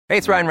Hey,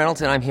 it's Ryan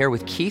Reynolds, and I'm here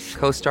with Keith,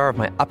 co-star of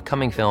my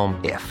upcoming film,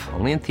 If,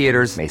 only in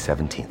theaters May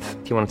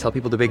 17th. Do you want to tell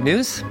people the big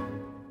news?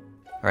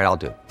 All right,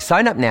 I'll do it.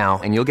 Sign up now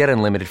and you'll get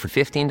unlimited for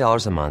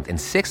 $15 a month and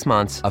 6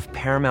 months of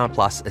Paramount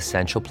Plus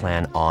Essential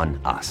Plan on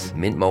us.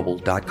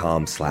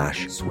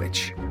 MintMobile.com/switch.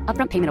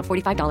 Upfront payment of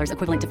 $45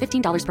 equivalent to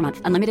 $15 per month.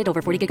 Unlimited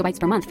over 40 gigabytes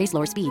per month. Face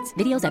lower speeds.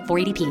 Videos at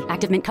 480p.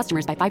 Active Mint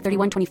customers by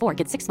 531.24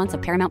 get 6 months of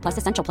Paramount Plus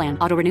Essential Plan.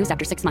 Auto renews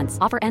after 6 months.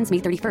 Offer ends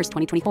May 31st,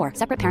 2024.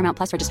 Separate Paramount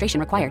Plus registration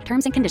required.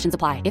 Terms and conditions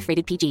apply if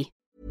rated PG.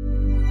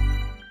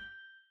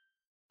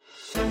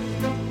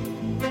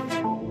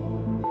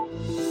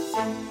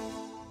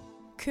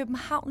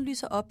 København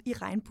lyser op i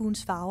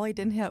regnbuens farver i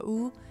den her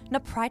uge, når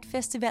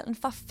Pride-festivalen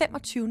for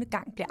 25.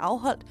 gang bliver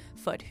afholdt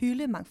for at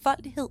hylde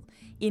mangfoldighed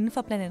inden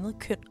for blandt andet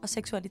køn og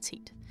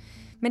seksualitet.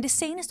 Men det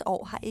seneste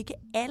år har ikke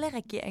alle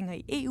regeringer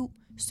i EU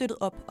støttet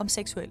op om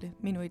seksuelle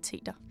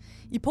minoriteter.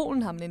 I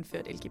Polen har man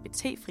indført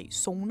LGBT-fri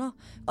zoner,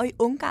 og i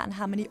Ungarn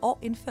har man i år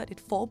indført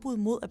et forbud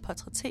mod at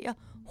portrættere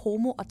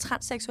homo- og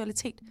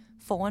transseksualitet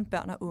foran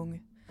børn og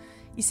unge.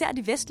 Især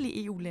de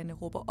vestlige EU-lande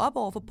råber op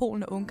over for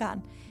Polen og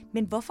Ungarn,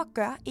 men hvorfor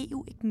gør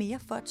EU ikke mere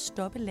for at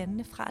stoppe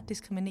landene fra at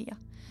diskriminere?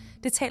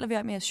 Det taler vi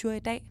om i Azure i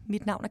dag.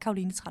 Mit navn er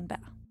Caroline Tranberg.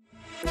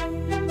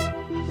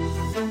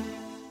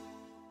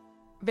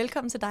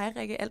 Velkommen til dig,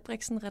 Rikke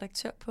Albrechtsen,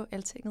 redaktør på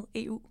Altinget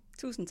EU.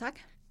 Tusind tak.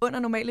 Under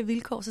normale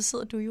vilkår, så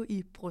sidder du jo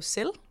i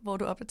Bruxelles, hvor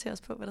du opdaterer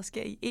os på, hvad der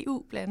sker i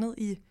EU, blandt andet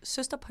i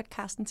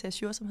søsterpodcasten til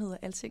Azure, som hedder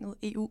Altinget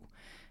EU.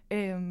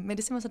 Men det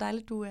er simpelthen så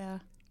dejligt, at du er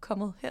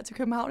kommet her til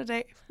København i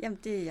dag. Jamen,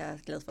 det er jeg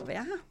glad for at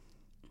være her.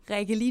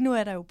 Rikke, lige nu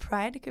er der jo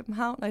Pride i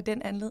København, og i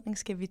den anledning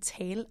skal vi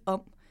tale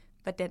om,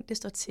 hvordan det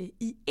står til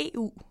i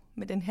EU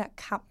med den her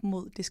kamp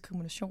mod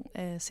diskrimination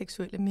af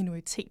seksuelle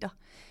minoriteter.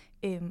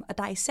 Og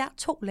der er især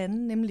 2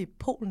 lande, nemlig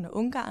Polen og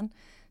Ungarn,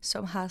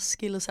 som har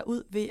skilt sig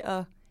ud ved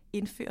at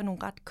indføre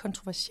nogle ret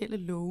kontroversielle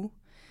love.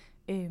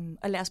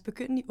 Og lad os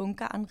begynde i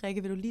Ungarn.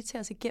 Rikke, vil du lige tage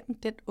os igennem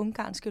den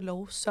ungarske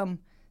lov, som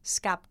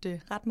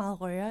skabte ret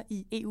meget røre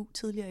i EU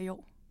tidligere i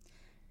år?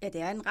 Ja,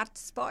 det er en ret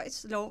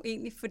spøjs lov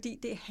egentlig, fordi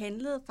det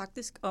handlede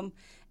faktisk om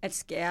at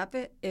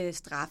skærpe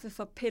straffe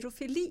for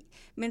pædofili.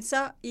 Men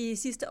så i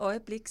sidste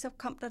øjeblik, så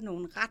kom der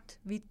nogle ret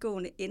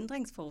vidtgående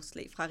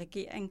ændringsforslag fra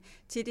regeringen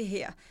til det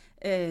her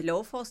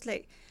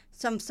lovforslag,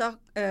 som så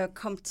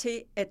kom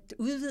til at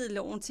udvide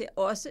loven til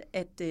også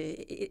at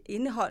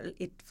indeholde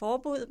et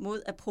forbud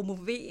mod at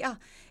promovere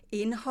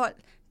indhold,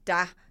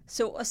 der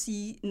så at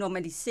sige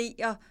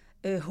normaliserer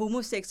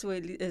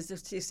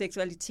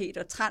homoseksualitet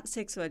og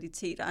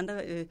transseksualitet og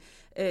andre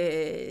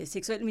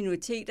seksuelle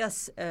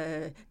minoriteters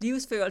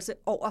livsførelse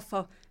over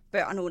for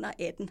børn under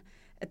 18.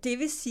 Det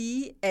vil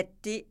sige, at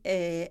det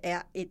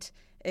er et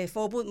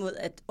forbud mod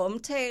at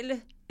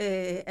omtale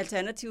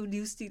alternative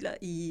livsstiler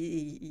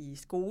i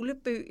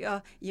skolebøger,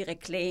 i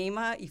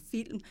reklamer, i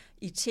film,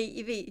 i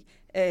tv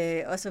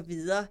osv.,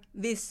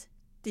 hvis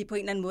det på en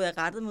eller anden måde er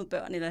rettet mod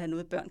børn, eller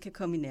noget børn kan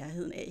komme i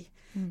nærheden af.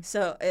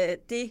 Så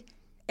det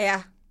er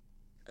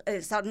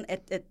sådan,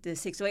 at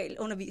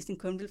seksualundervisning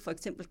kun vil for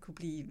eksempel kunne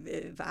blive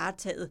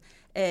varetaget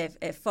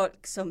af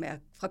folk, som er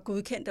fra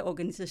godkendte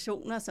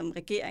organisationer, som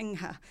regeringen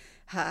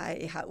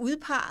har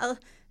udpeget,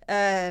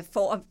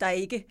 for at der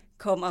ikke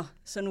kommer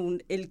sådan nogle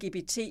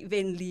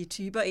LGBT-venlige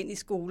typer ind i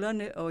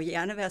skolerne og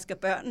hjernevasker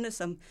børnene,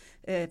 som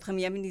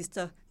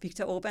premierminister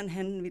Viktor Orbán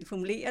han ville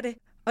formulere det.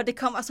 Og det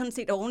kommer sådan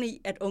set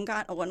oveni, at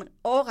Ungarn over en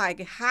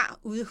årrække har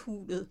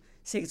udhulet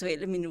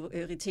seksuelle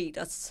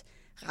minoriteters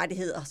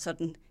rettigheder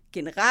sådan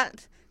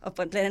generelt, og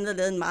blandt andet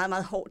lavet en meget,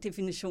 meget hård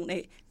definition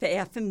af, hvad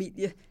er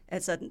familie.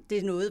 Altså, det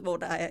er noget, hvor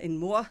der er en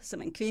mor, som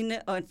er en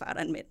kvinde, og en far, der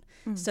er en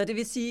mand. Så det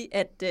vil sige,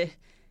 at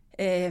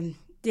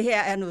det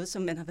her er noget,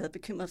 som man har været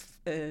bekymret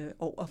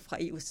over fra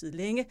EU's side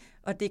længe,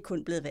 og det er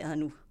kun blevet værre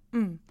nu.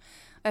 Og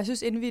jeg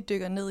synes, inden vi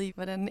dykker ned i,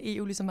 hvordan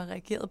EU ligesom har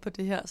reageret på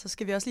det her, så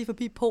skal vi også lige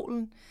forbi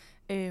Polen.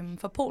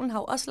 For Polen har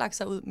jo også lagt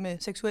sig ud med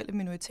seksuelle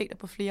minoriteter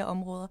på flere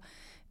områder.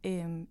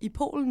 I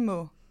Polen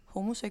må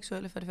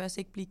homoseksuelle for det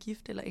første ikke blive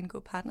gift eller indgå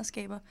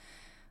partnerskaber.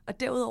 Og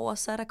derudover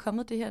så er der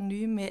kommet det her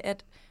nye med,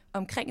 at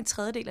omkring en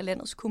tredjedel af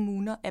landets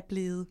kommuner er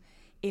blevet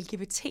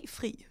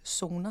LGBT-fri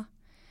zoner.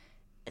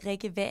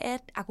 Rikke, hvad er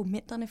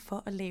argumenterne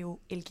for at lave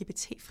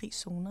LGBT-fri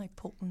zoner i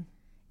Polen?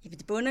 Jamen,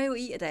 det bunder jo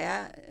i, at der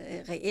er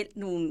reelt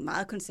nogle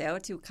meget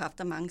konservative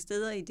kræfter mange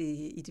steder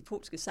i det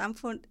polske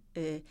samfund,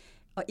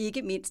 og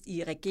ikke mindst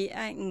i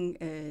regeringen.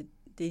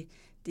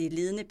 Det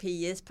ledende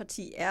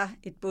PiS-parti er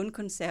et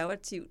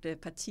bundkonservativt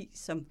parti,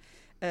 som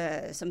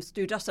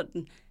støtter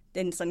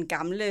den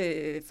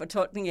gamle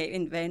fortolkning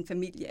af, hvad en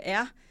familie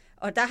er.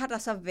 Og der har der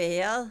så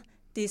været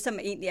det, som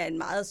egentlig er en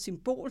meget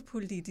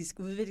symbolpolitisk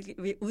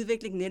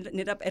udvikling,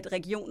 netop at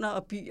regioner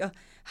og byer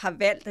har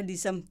valgt at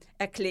ligesom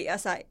erklære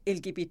sig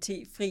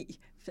LGBT-fri,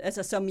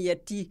 altså som i,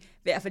 at de i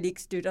hvert fald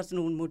ikke støtter sådan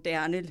nogle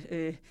moderne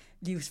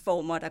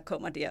livsformer, der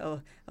kommer der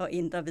og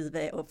ændrer ved,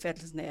 hvad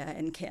opfattelsen er af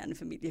en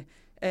kernefamilie.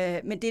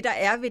 Men det der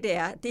er ved det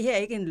er, det her er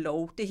ikke en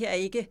lov, det her er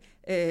ikke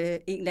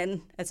en eller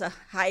anden, altså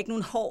har ikke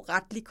nogen hård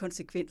retlig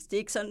konsekvens. Det er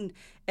ikke sådan,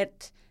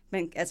 at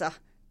man, altså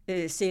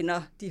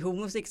sender de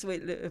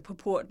homoseksuelle på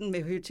porten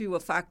med høtyve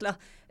og fakler,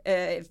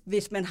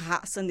 hvis man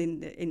har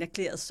sådan en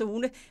erklæret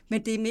zone.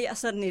 Men det er mere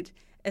sådan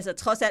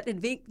trods alt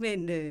et vink med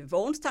en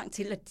vognstang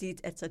til,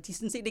 at de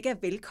sådan set ikke er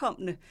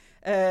velkomne,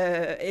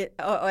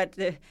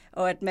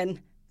 og at man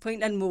på en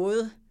eller anden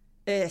måde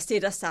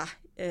sætter sig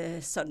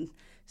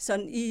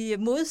sådan i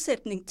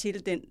modsætning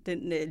til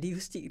den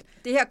livsstil.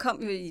 Det her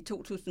kom jo i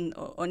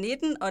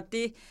 2019, og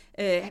det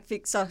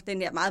fik så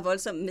den her meget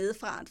voldsomme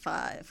medfart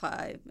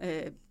fra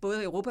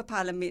både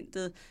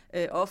Europaparlamentet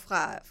og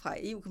fra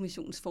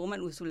EU-kommissionens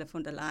formand Ursula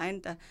von der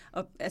Leyen,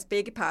 og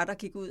begge parter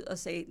gik ud og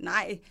sagde,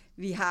 nej,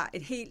 vi har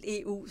et helt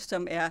EU,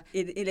 som er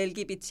et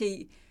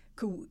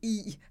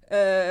LGBTQI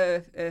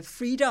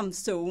freedom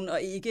zone,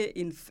 og ikke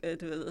en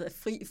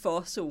fri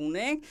for zone.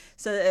 Ikke?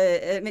 Så,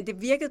 men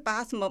det virkede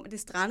bare som om, at det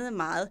strandede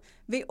meget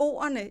ved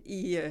ordene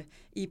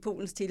i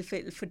Polens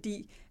tilfælde,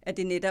 fordi at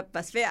det netop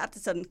var svært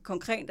sådan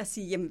konkret at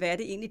sige, jamen, hvad er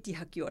det egentlig, de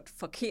har gjort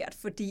forkert,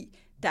 fordi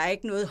der er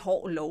ikke noget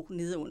hård lov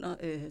nedenunder,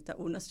 der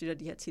understøtter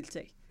de her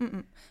tiltag.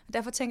 Mm-hmm.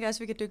 Derfor tænker jeg også,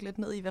 at vi kan dykke lidt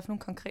ned i, hvad for nogle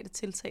konkrete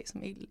tiltag,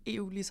 som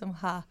EU ligesom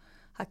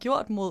har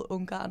gjort mod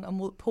Ungarn og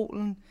mod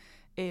Polen.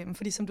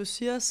 Fordi som du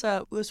siger,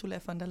 så Ursula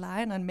von der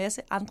Leyen og en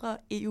masse andre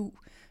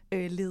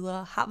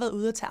EU-ledere har været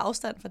ude at tage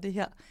afstand fra det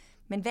her.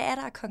 Men hvad er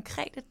der af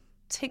konkrete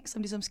ting,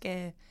 som ligesom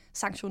skal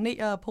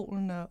sanktionere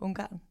Polen og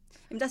Ungarn?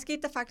 Jamen, der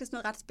skete der faktisk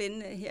noget ret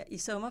spændende her i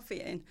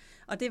sommerferien,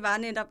 og det var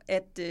netop,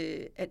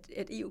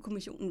 at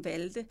EU-kommissionen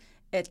valgte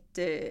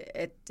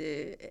at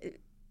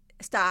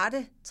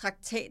starte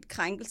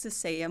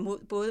traktatkrænkelsessager mod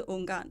både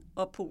Ungarn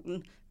og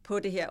Polen på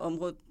det her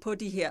område, på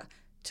de her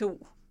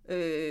to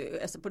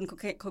på den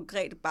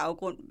konkrete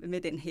baggrund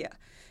med den her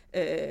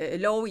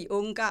lov i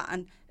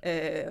Ungarn,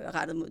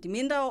 rettet mod de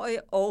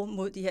mindreårige, og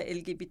mod de her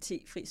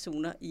LGBT-fri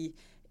zoner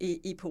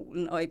i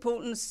Polen. Og i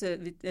Polens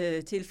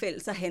tilfælde,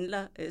 så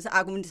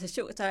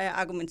er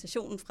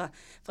argumentationen fra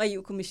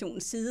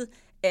EU-kommissionens side,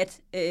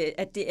 at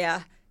det er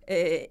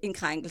en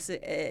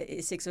krænkelse af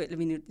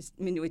seksuelle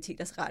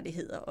minoriteters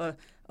rettigheder,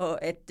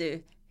 og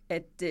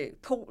at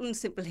Polen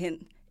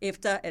simpelthen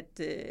efter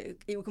at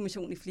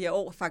EU-kommissionen i flere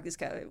år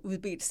faktisk har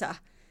udbedt sig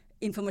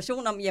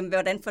information om, jamen,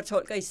 hvordan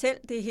fortolker I selv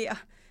det her,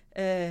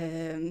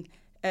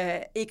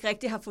 ikke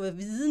rigtig har fået at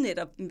vide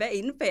netop, hvad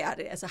indebærer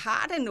det? Altså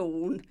har det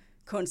nogen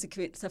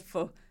konsekvenser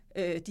for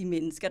de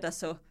mennesker, der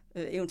så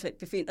eventuelt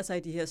befinder sig i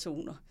de her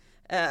zoner?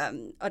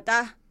 Og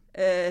der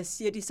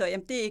siger de så,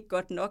 jamen det er ikke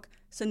godt nok,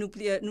 så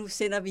nu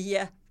sender vi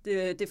jer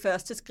det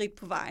første skridt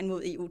på vejen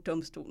mod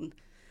EU-domstolen.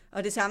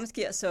 Og det samme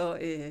sker så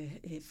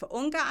for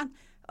Ungarn,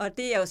 og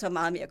det er jo så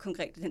meget mere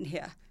konkret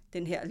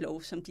den her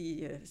lov, som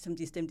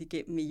de stemte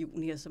igennem i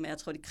juni, og som er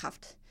trådt i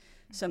kraft,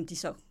 som de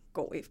så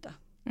går efter.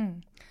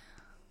 Mm.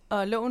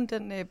 Og loven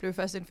den blev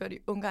først indført i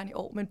Ungarn i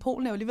år, men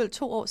Polen er jo alligevel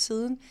 2 år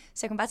siden, så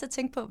jeg kan bare så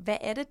tænke på, hvad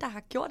er det, der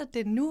har gjort, at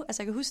det nu?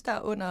 Altså jeg kan huske,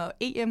 der under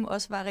EM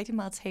også var rigtig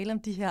meget tale om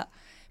de her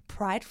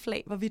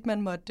Pride-flag, hvorvidt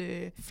man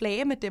måtte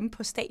flage med dem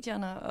på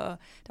stadioner, og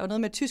der var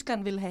noget med, at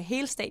Tyskland ville have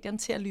hele stadion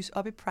til at lyse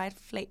op i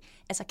Pride-flag.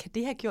 Altså kan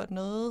det have gjort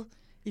noget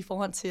i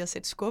forhold til at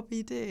sætte skub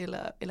i det,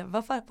 eller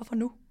hvorfor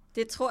nu?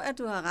 Det tror jeg,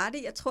 du har ret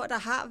i. Jeg tror, der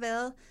har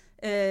været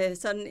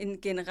sådan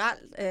en generel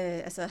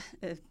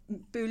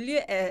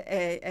bølge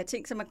af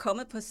ting, som er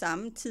kommet på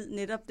samme tid.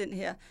 Netop den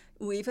her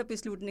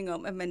UEFA-beslutning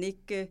om, at man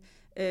ikke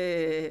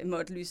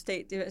måtte lyse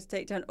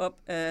stadion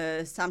op,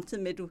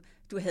 samtidig med, at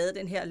du havde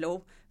den her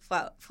lov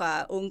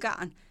fra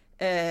Ungarn.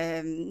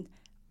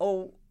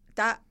 Og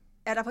der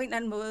er der på en eller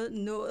anden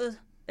måde nået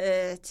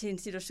til en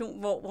situation,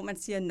 hvor man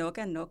siger, nok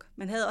er nok.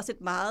 Man havde også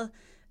et meget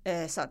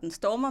sådan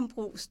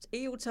stormombrust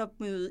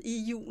EU-topmøde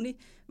i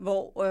juni,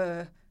 hvor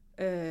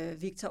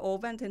Viktor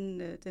Orbán,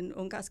 den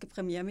ungarske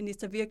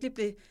premierminister, virkelig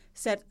blev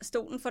sat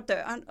stolen for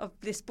døren og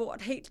blev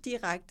spurgt helt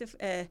direkte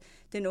af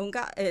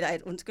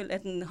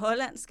den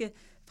hollandske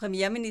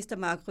premierminister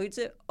Mark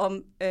Rutte,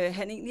 om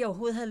han egentlig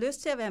overhovedet havde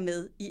lyst til at være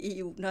med i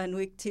EU, når han nu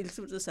ikke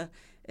tilsluttede sig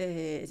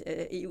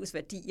EU's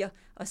værdier.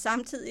 Og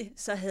samtidig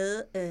så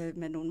havde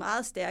man nogle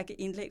meget stærke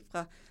indlæg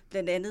fra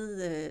blandt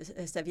andet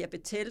Xavier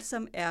Bettel,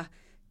 som er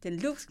den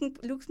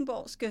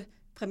luxemburgske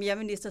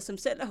premierminister, som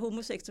selv er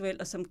homoseksuel,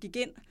 og som gik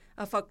ind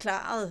og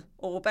forklarede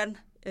Orbán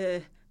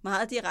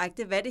meget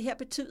direkte, hvad det her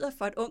betyder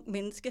for et ung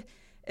menneske,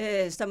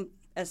 som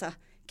altså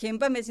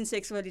kæmper med sin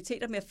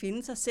seksualitet og med at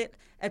finde sig selv,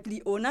 at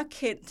blive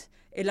underkendt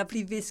eller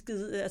blive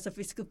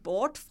visket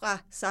bort fra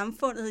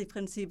samfundet i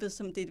princippet,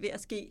 som det er ved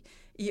at ske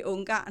i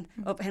Ungarn.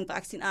 Og han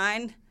bragte sin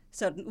egen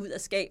sådan ud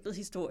af skabet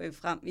historie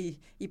frem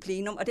i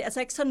plenum. Og det er altså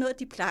ikke sådan noget,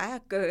 de plejer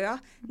at gøre,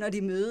 når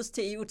de mødes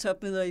til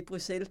EU-topmøder i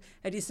Bruxelles,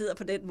 at de sidder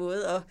på den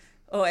måde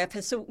og er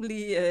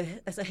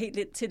personlige, helt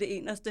lidt til det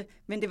inderste.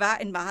 Men det var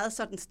en meget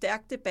sådan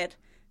stærk debat,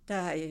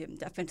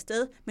 der fandt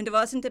sted. Men det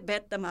var også en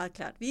debat, der meget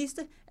klart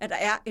viste, at der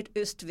er et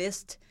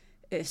øst-vest,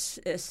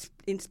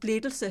 en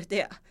splittelse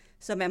der,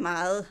 som er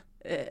meget,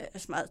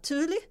 meget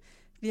tydelig.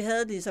 Vi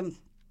havde ligesom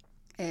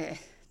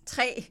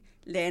 3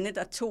 lande,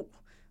 der tog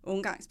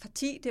Ungarns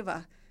parti. Det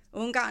var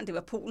Ungarn, det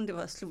var Polen, det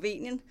var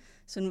Slovenien,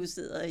 som nu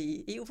sidder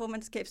i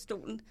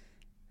EU-formandskabsstolen.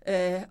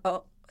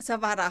 Og så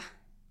var der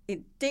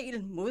en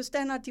del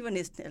modstandere, de var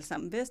næsten alle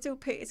sammen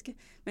vesteuropæiske,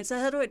 men så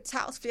havde du et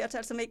tavs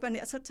flertal, som ikke var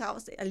nær så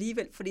tavs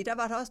alligevel, fordi der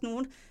var der også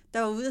nogen, der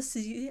var ude at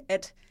sige,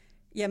 at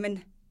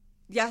jamen,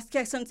 jeg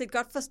skal sådan set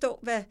godt forstå,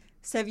 hvad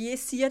Xavier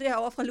siger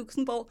derovre fra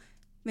Luxembourg,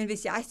 men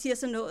hvis jeg siger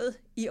sådan noget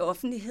i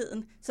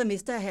offentligheden, så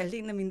mister jeg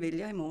halvdelen af mine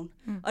vælgere i morgen.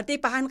 Og det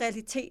er bare en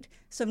realitet,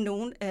 som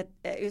nogle af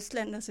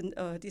Østland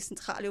og de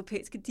centrale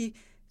europæiske, de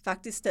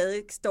faktisk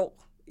stadig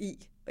står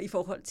i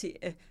forhold til,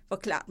 hvor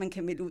klart man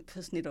kan melde ud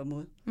på sådan et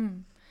område.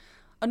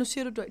 Og nu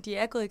siger du, at de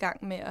er gået i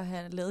gang med at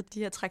have lavet de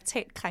her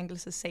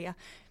traktatkrænkelsessager.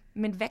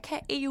 Men hvad kan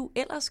EU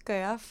ellers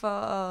gøre for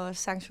at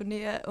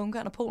sanktionere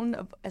Ungarn og Polen?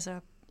 Altså,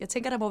 jeg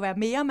tænker, der må være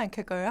mere, man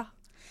kan gøre.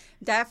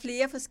 Der er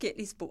flere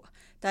forskellige spor.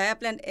 Der er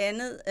blandt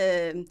andet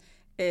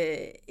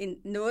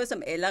noget,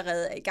 som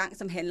allerede er i gang,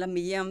 som handler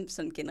mere om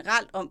sådan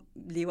generelt om,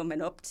 lever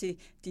man op til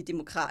de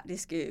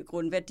demokratiske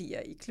grundværdier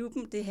i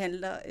klubben. Det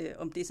handler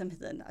om det, som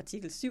hedder en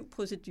artikel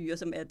 7-procedure,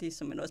 som er det,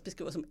 som man også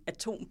beskriver som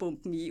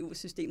atombomben i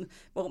EU-systemet,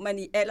 hvor man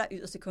i aller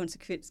yderste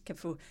konsekvens kan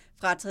få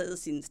frataget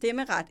sin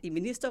stemmeret i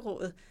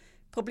ministerrådet.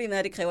 Problemet er,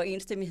 at det kræver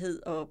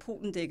enstemmighed, og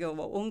Polen dækker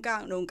over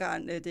Ungarn,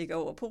 Ungarn dækker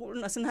over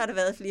Polen, og sådan har det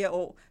været flere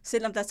år.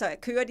 Selvom der så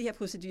kører de her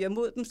procedurer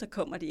mod dem, så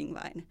kommer de ingen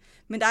vegne.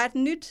 Men der er et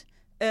nyt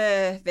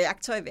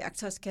værktøj i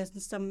værktøjskassen,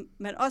 som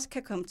man også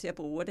kan komme til at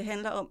bruge, og det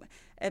handler om,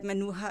 at man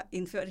nu har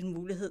indført en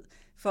mulighed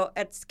for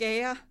at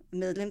skære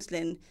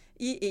medlemslande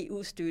i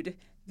EU-støtte,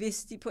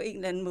 hvis de på en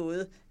eller anden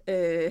måde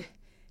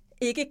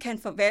ikke kan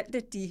forvalte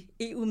de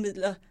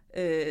EU-midler,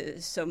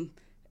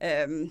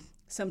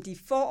 som de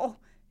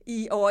får,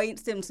 i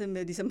overensstemmelse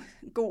med ligesom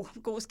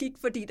god skik,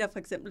 fordi der for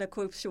eksempel er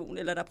korruption,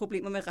 eller der er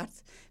problemer med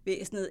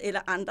retsvæsenet, eller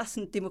andre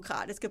sådan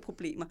demokratiske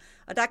problemer.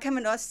 Og der kan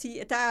man også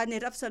sige, at der er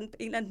netop sådan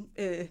en eller anden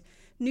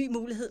ny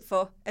mulighed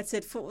for at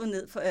sætte foden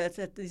ned, for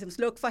at ligesom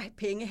slukke for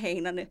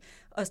pengehanerne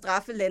og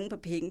straffe lande på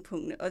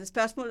pengepunktene. Og det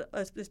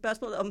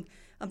spørgsmål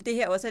om det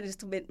her også er et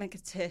instrument, man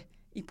kan tage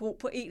i brug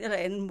på en eller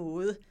anden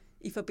måde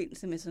i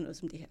forbindelse med sådan noget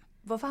som det her.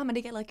 Hvorfor har man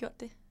ikke allerede gjort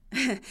det?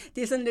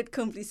 Det er sådan lidt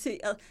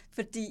kompliceret,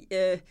 fordi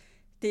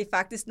det er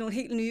faktisk nogle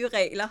helt nye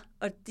regler,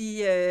 og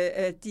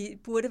de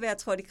burde være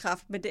trådt i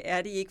kraft, men det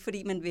er de ikke,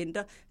 fordi man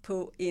venter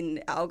på en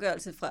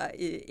afgørelse fra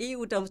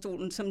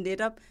EU-domstolen, som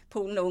netop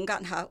Polen og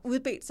Ungarn har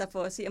udbedt sig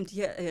for at se, om de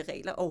her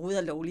regler overhovedet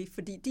er lovlige.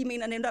 Fordi de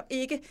mener netop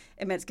ikke,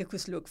 at man skal kunne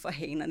slukke for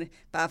hanerne,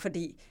 bare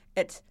fordi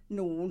at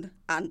nogle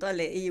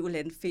andre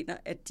EU-lande finder,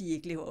 at de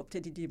ikke lever op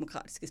til de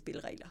demokratiske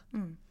spilleregler.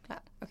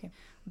 Klart, okay.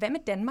 Hvad med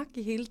Danmark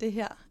i hele det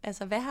her?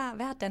 Altså, hvad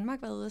har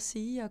Danmark været ude at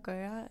sige og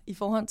gøre i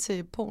forhold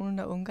til Polen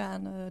og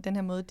Ungarn og den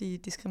her måde, de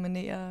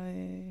diskriminerer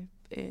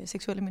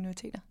seksuelle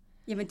minoriteter?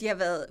 Jamen, de har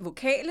været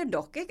vokale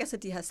nok, ikke? Altså,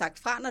 de har sagt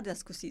fra, når der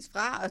skulle siges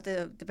fra, og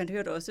man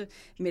hørte også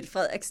Mette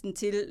Frederiksen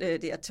til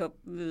det her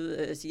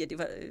topmøde sige, at det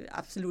var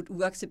absolut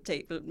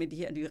uacceptabelt med de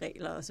her nye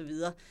regler osv.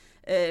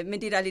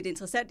 Men det, der er lidt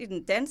interessant i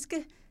den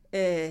danske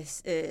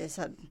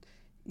sådan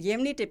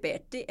hjemlige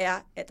debat, det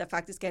er, at der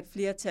faktisk er et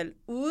flertal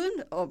uden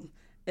om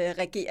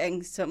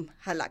regeringen, som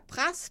har lagt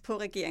pres på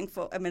regeringen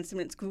for, at man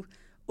simpelthen skulle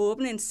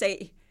åbne en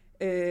sag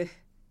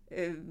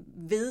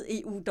ved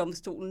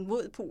EU-domstolen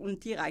mod Polen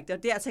direkte.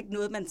 Og det er altså ikke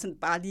noget, man sådan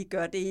bare lige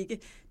gør. Det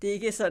er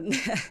ikke sådan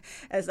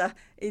altså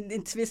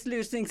en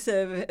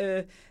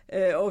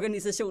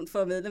tvistløsningsorganisation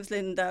for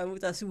medlemslandene,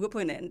 der er sure på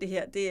hinanden. Det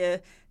her.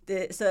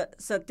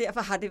 Så derfor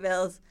har det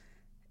været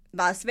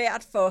meget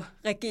svært for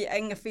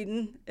regeringen at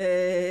finde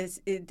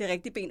det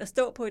rigtige ben at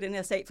stå på i den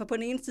her sag. For på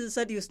den ene side,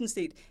 så er de jo sådan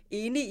set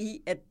enige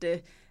i,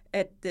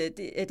 at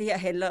det her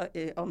handler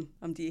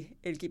om de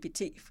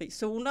LGBT-fri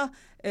zoner,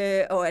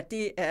 og at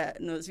det er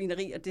noget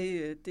svineri, og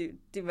det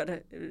var der,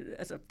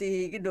 altså det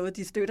er ikke noget,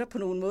 de støtter på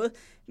nogen måde,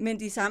 men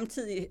de er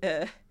samtidig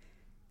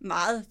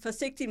meget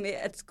forsigtige med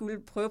at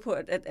skulle prøve på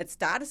at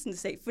starte sådan en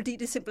sag, fordi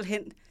det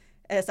simpelthen,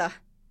 altså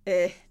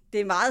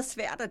det er meget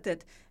svært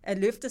at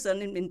løfte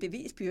sådan en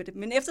bevisbyrde.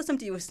 Men eftersom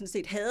de jo sådan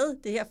set havde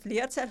det her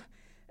flertal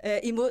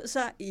imod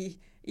sig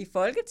i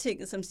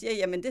Folketinget, som siger,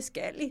 jamen det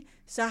skal I,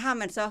 så har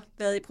man så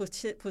været i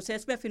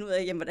proces med at finde ud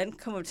af, jamen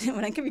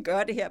hvordan kan vi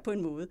gøre det her på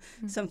en måde,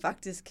 som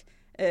faktisk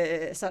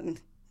sådan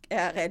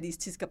er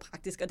realistisk og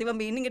praktisk. Og det var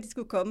meningen, at de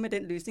skulle komme med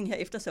den løsning her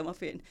efter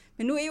sommerferien.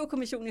 Men nu er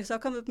EU-kommissionen jo så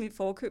kommet dem i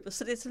forkøbet,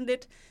 så det er sådan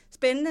lidt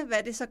spændende,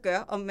 hvad det så gør,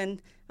 om man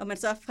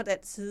så fra den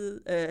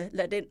side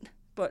lader den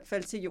bold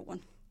falde til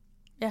jorden.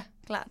 Ja,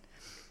 klart.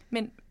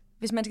 Men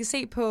hvis man skal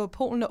se på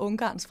Polen og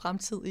Ungarns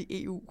fremtid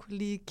i EU,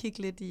 lige kigge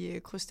lidt i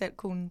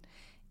krystalkuglen,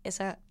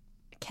 altså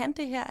kan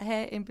det her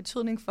have en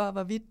betydning for,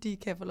 hvorvidt de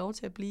kan få lov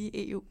til at blive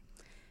i EU?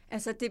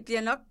 Altså det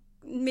bliver nok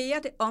mere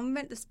det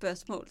omvendte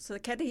spørgsmål, så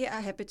kan det her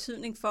have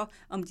betydning for,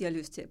 om de har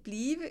lyst til at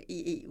blive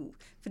i EU?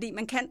 Fordi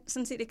man kan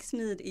sådan set ikke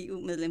smide et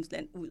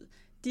EU-medlemsland ud.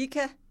 De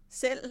kan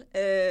selv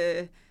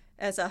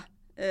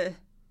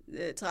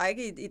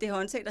trække i det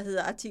håndtag, der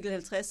hedder artikel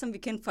 50, som vi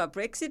kendte fra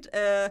Brexit,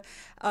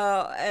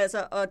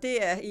 og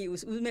det er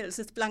EU's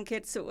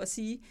udmeldelsesblanket, så at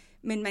sige.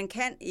 Men man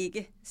kan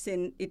ikke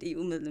sende et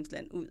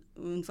EU-medlemsland ud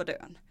uden for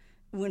døren,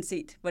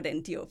 uanset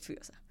hvordan de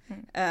opfører sig.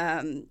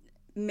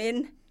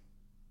 Men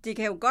det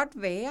kan jo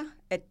godt være,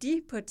 at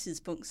de på et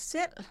tidspunkt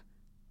selv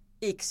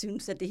ikke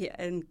synes, at det her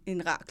er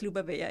en rar klub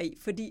at være i.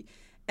 Fordi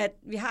at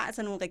vi har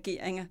altså nogle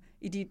regeringer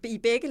i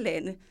begge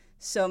lande,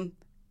 som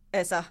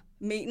altså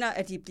mener,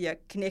 at de bliver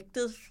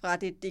knægtet fra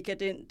det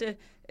dekadente,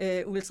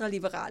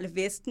 ultraliberale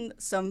Vesten,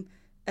 som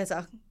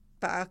altså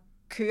bare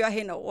kører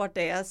hen over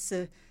deres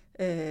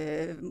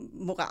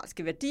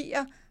moralske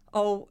værdier.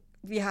 Og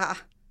vi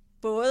har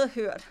både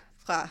hørt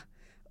fra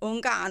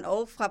Ungarn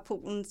og fra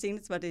Polen,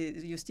 senest var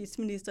det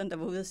justitsministeren, der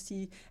var ude at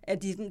sige,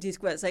 at de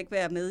skulle altså ikke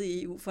være med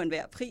i EU for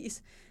enhver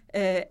pris,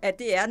 at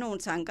det er nogle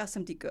tanker,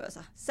 som de gør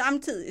sig.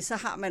 Samtidig så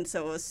har man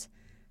så også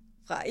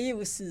fra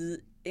EU's side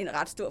en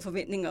ret stor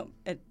forventning om,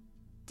 at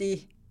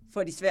det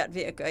får de svært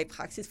ved at gøre i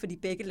praksis, fordi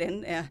begge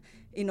lande er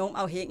enormt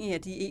afhængige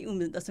af de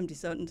EU-midler, som de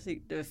sådan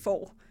set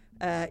får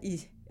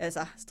i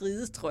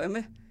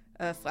stridestrømme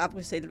fra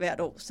Bruxelles hvert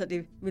år. Så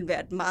det vil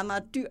være et meget,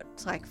 meget dyrt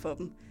træk for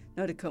dem,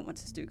 når det kommer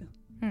til stykket.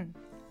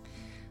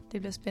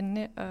 Det bliver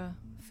spændende at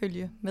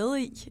følge med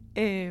i.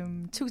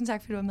 Tusind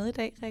tak, fordi du var med i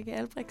dag, Rikke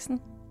Albrechtsen.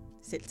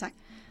 Selv tak.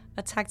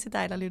 Og tak til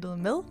dig, der lyttede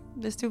med.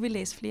 Hvis du vil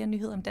læse flere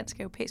nyheder om dansk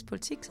og europæisk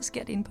politik, så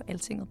sker det inde på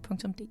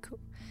altinget.dk.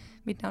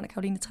 Mit navn er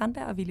Karoline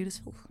Tranberg, og vi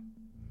lyttes ved.